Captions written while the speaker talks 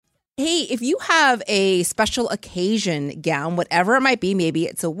Hey, if you have a special occasion gown, whatever it might be, maybe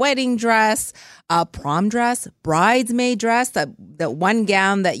it's a wedding dress, a prom dress, bridesmaid dress, that one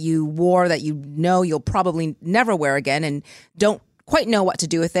gown that you wore that you know you'll probably never wear again and don't quite know what to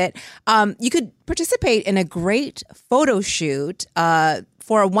do with it. You could participate in a great photo shoot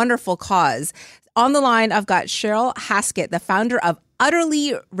for a wonderful cause. On the line, I've got Cheryl Haskett, the founder of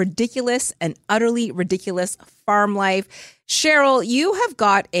Utterly Ridiculous and Utterly Ridiculous Farm Life. Cheryl, you have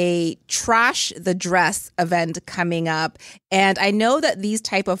got a Trash the Dress event coming up, and I know that these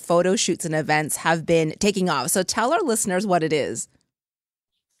type of photo shoots and events have been taking off. So tell our listeners what it is.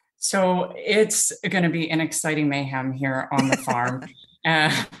 So it's going to be an exciting mayhem here on the farm.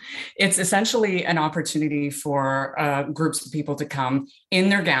 Uh, it's essentially an opportunity for groups of people to come in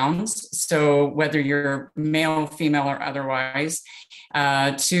their gowns. So whether you're male, female, or otherwise,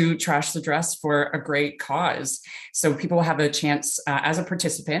 to trash the dress for a great cause. So people will have a chance as a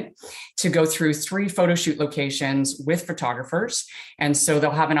participant to go through 3 photo shoot locations with photographers. And so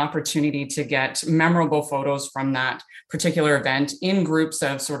they'll have an opportunity to get memorable photos from that particular event in groups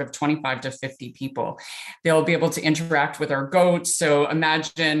of sort of 25 to 50 people. They'll be able to interact with our goats. So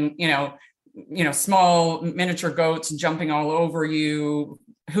imagine, small miniature goats jumping all over you,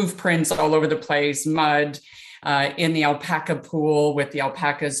 hoof prints all over the place, mud, in the alpaca pool with the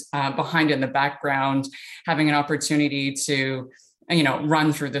alpacas behind in the background, having an opportunity to,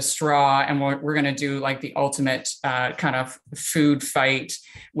 run through the straw. And we're going to do like the ultimate kind of food fight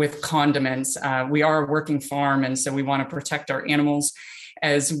with condiments. We are a working farm, and so we want to protect our animals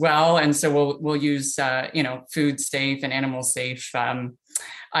as well. And so we'll use, food safe and animal safe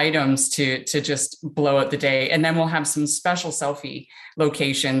items to just blow out the day. And then we'll have some special selfie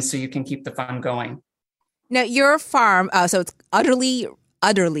locations so you can keep the fun going. Now, your farm, so it's utterly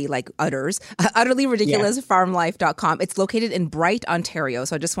like utters, utterly ridiculous farmlife.com. It's located in Bright, Ontario.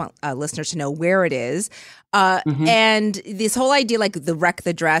 So I just want listeners to know where it is. And this whole idea, like the wreck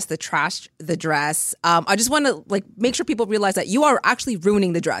the dress, the trash the dress. I just want to make sure people realize that you are actually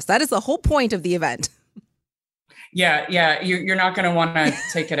ruining the dress. That is the whole point of the event. Yeah. You're not going to want to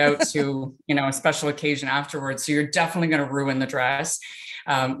take it out to, a special occasion afterwards. So you're definitely going to ruin the dress.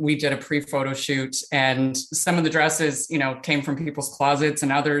 We did a pre-photo shoot, and some of the dresses, came from people's closets,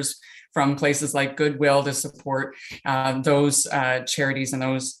 and others from places like Goodwill to support those charities and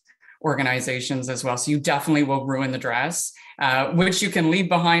those organizations as well. So you definitely will ruin the dress, which you can leave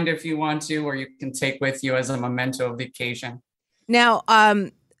behind if you want to, or you can take with you as a memento of the occasion. Now,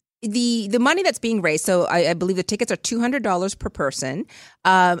 the money that's being raised, so I believe the tickets are $200 per person,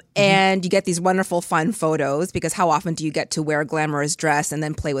 and you get these wonderful fun photos, because how often do you get to wear a glamorous dress and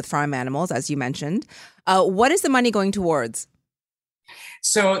then play with farm animals, as you mentioned? What is the money going towards?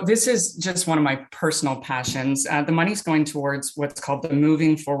 So this is just one of my personal passions. The money's going towards what's called the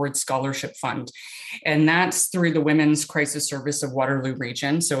Moving Forward Scholarship Fund, and that's through the Women's Crisis Service of Waterloo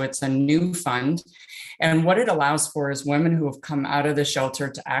Region. So it's a new fund. And what it allows for is women who have come out of the shelter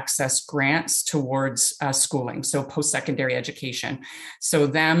to access grants towards schooling, so post-secondary education. So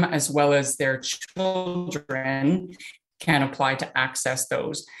them, as well as their children, can apply to access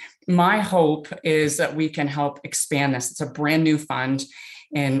those. My hope is that we can help expand this. It's a brand new fund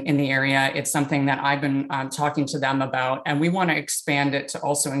in the area. It's something that I've been talking to them about, and we want to expand it to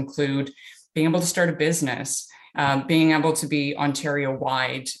also include being able to start a business, being able to be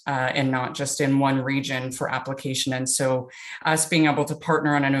Ontario-wide and not just in one region for application. And so us being able to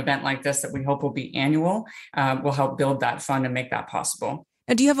partner on an event like this that we hope will be annual will help build that fund and make that possible.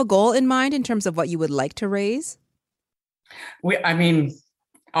 And do you have a goal in mind in terms of what you would like to raise?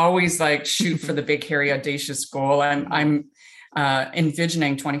 Always shoot for the big, hairy, audacious goal. I'm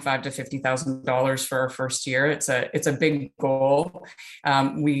envisioning $25,000 to $50,000 for our first year. It's a big goal.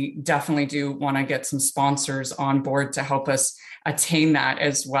 We definitely do want to get some sponsors on board to help us attain that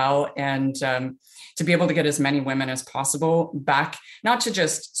as well, and to be able to get as many women as possible back, not to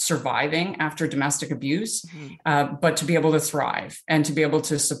just surviving after domestic abuse, but to be able to thrive and to be able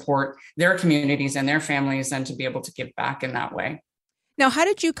to support their communities and their families, and to be able to give back in that way. Now, how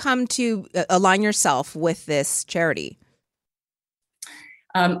did you come to align yourself with this charity?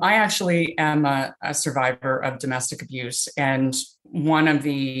 I actually am a survivor of domestic abuse, and one of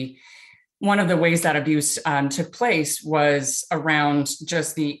the ways that abuse took place was around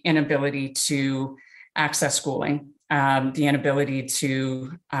just the inability to access schooling, the inability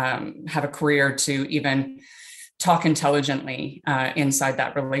to have a career, to even talk intelligently inside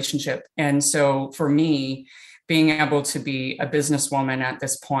that relationship. And so for me, being able to be a businesswoman at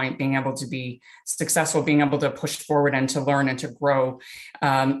this point, being able to be successful, being able to push forward and to learn and to grow,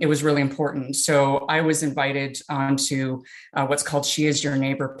 it was really important. So I was invited onto what's called She Is Your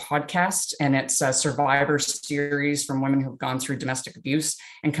Neighbor podcast, and it's a survivor series from women who've gone through domestic abuse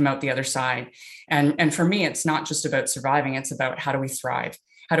and come out the other side. And for me, it's not just about surviving, it's about how do we thrive?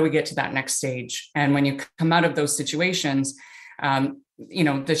 How do we get to that next stage? And when you come out of those situations,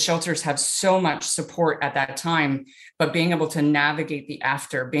 the shelters have so much support at that time, but being able to navigate the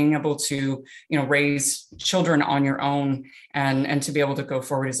after, being able to, raise children on your own and to be able to go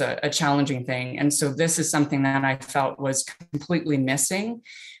forward is a challenging thing. And so this is something that I felt was completely missing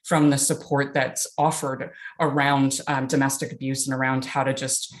from the support that's offered around domestic abuse and around how to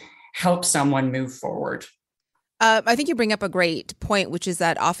just help someone move forward. I think you bring up a great point, which is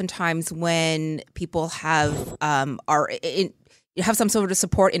that oftentimes when people have you have some sort of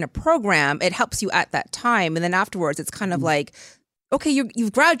support in a program, it helps you at that time, and then afterwards, it's kind of like, okay,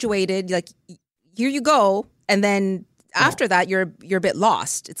 you've graduated, like here you go, and then after that, you're a bit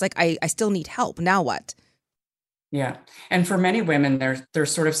lost. It's like I still need help. Now what? Yeah, and for many women, they're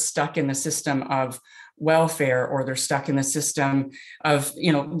sort of stuck in the system of welfare, or they're stuck in the system of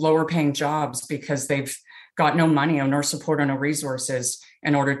lower paying jobs because they've got no money or no support or no resources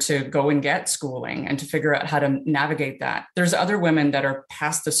in order to go and get schooling and to figure out how to navigate that. There's other women that are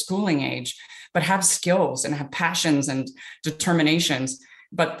past the schooling age, but have skills and have passions and determinations,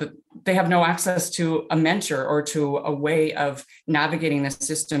 but they have no access to a mentor or to a way of navigating the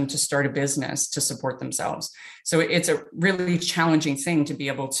system to start a business to support themselves. So it's a really challenging thing to be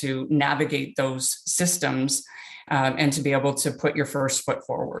able to navigate those systems and to be able to put your first foot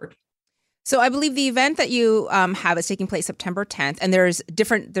forward. So I believe the event that you have is taking place September 10th, and there's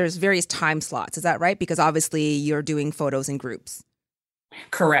various time slots. Is that right? Because obviously you're doing photos in groups.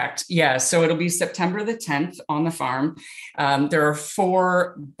 Correct. Yeah. So it'll be September the 10th on the farm. There are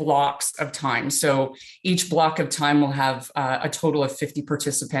 4 blocks of time. So each block of time will have a total of 50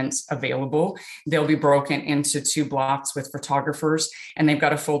 participants available. They'll be broken into 2 blocks with photographers, and they've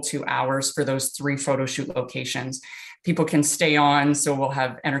got a full 2 hours for those 3 photo shoot locations. People can stay on. So we'll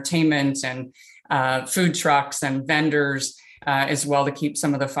have entertainment and food trucks and vendors as well to keep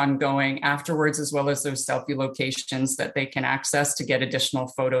some of the fun going afterwards, as well as those selfie locations that they can access to get additional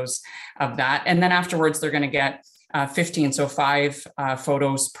photos of that. And then afterwards, they're going to get 15, so 5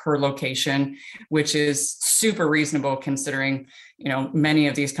 photos per location, which is super reasonable considering, many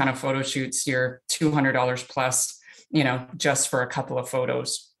of these kind of photo shoots, you're $200 plus, just for a couple of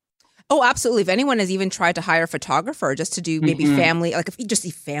photos. Oh, absolutely. If anyone has even tried to hire a photographer just to do maybe family, like if you just see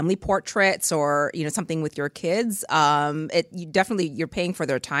family portraits or, something with your kids, you're paying for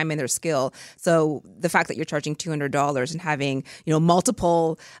their time and their skill. So the fact that you're charging $200 and having,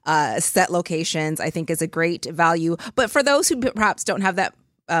 multiple set locations, I think is a great value. But for those who perhaps don't have that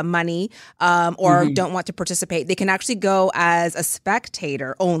money or don't want to participate, they can actually go as a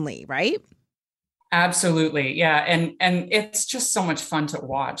spectator only, right? Absolutely. Yeah. And it's just so much fun to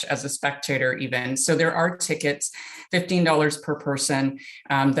watch as a spectator even. So there are tickets, $15 per person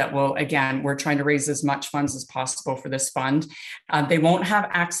that will, again, we're trying to raise as much funds as possible for this fund. They won't have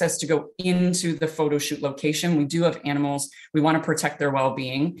access to go into the photo shoot location. We do have animals. We want to protect their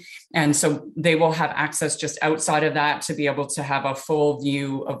well-being. And so they will have access just outside of that to be able to have a full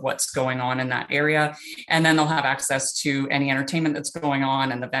view of what's going on in that area. And then they'll have access to any entertainment that's going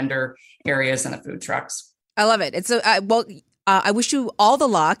on and the vendor areas and the food trucks. I love it. It's I wish you all the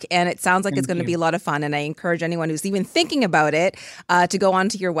luck, and it sounds like it's going to be a lot of fun. And I encourage anyone who's even thinking about it to go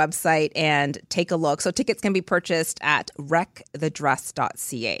onto your website and take a look. So tickets can be purchased at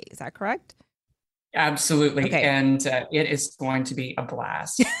wreckthedress.ca. Is that correct? Absolutely. Okay. And it is going to be a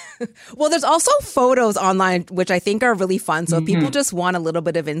blast. Well, there's also photos online, which I think are really fun. So if people just want a little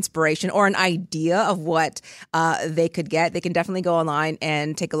bit of inspiration or an idea of what they could get, they can definitely go online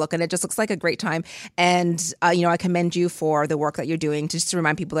and take a look. And it just looks like a great time. And, I commend you for the work that you're doing, just to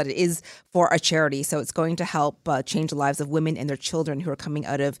remind people that it is for a charity. So it's going to help change the lives of women and their children who are coming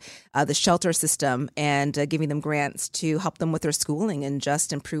out of the shelter system and giving them grants to help them with their schooling and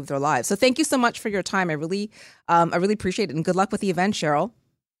just improve their lives. So thank you so much for your time. I really appreciate it. And good luck with the event, Cheryl.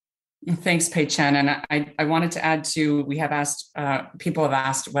 Thanks, Pei Chen. And I wanted to add to, we have asked, people have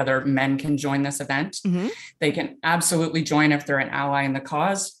asked whether men can join this event. They can absolutely join if they're an ally in the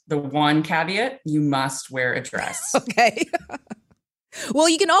cause. The one caveat, you must wear a dress. Okay. Well,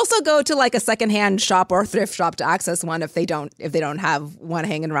 you can also go to like a secondhand shop or thrift shop to access one if they don't have one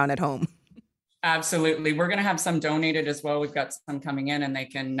hanging around at home. Absolutely. We're going to have some donated as well. We've got some coming in, and they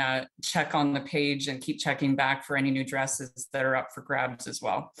can check on the page and keep checking back for any new dresses that are up for grabs as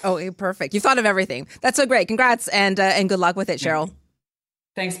well. Oh, perfect. You thought of everything. That's so great. Congrats and good luck with it, Cheryl.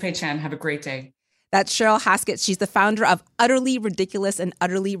 Thanks, Pei Chan. Have a great day. That's Cheryl Haskett. She's the founder of Utterly Ridiculous and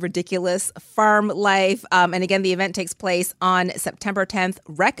Utterly Ridiculous Farm Life. And again, the event takes place on September 10th.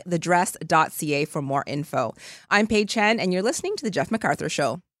 Wreckthedress.ca for more info. I'm Pei Chen, and you're listening to The Jeff MacArthur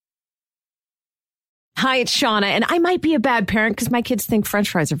Show. Hi, it's Shauna, and I might be a bad parent because my kids think French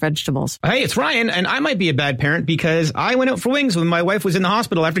fries are vegetables. Hey, it's Ryan, and I might be a bad parent because I went out for wings when my wife was in the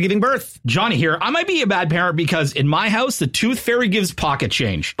hospital after giving birth. Johnny here. I might be a bad parent because in my house, the tooth fairy gives pocket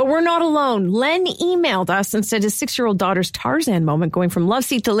change. But we're not alone. Len emailed us and said his 6-year-old daughter's Tarzan moment going from love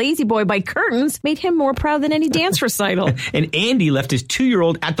seat to lazy boy by curtains made him more proud than any dance recital. And Andy left his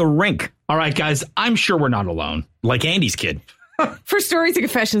 2-year-old at the rink. All right, guys, I'm sure we're not alone. Like Andy's kid. For stories and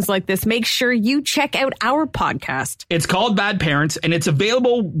confessions like this, make sure you check out our podcast. It's called Bad Parents, and it's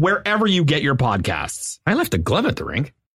available wherever you get your podcasts. I left a glove at the rink.